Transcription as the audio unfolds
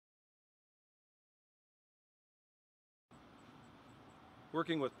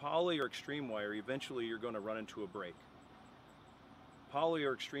Working with poly or extreme wire, eventually you're going to run into a break. Poly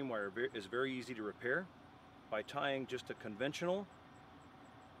or extreme wire is very easy to repair by tying just a conventional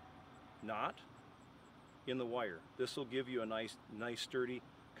knot in the wire. This will give you a nice sturdy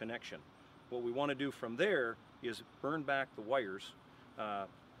connection. What we want to do from there is burn back the wires,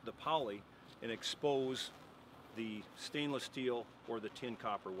 the poly, and expose the stainless steel or the tin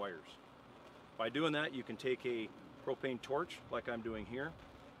copper wires. By doing that, you can take a propane torch like I'm doing here,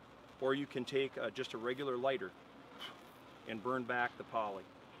 or you can take just a regular lighter and burn back the poly.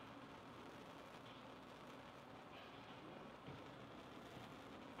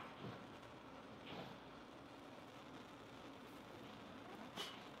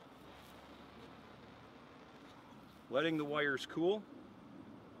 Letting the wires cool,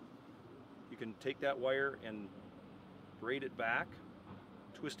 you can take that wire and braid it back,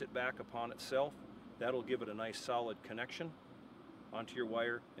 twist it back upon itself. That'll give it a nice solid connection onto your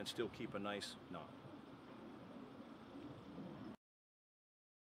wire and still keep a nice knot.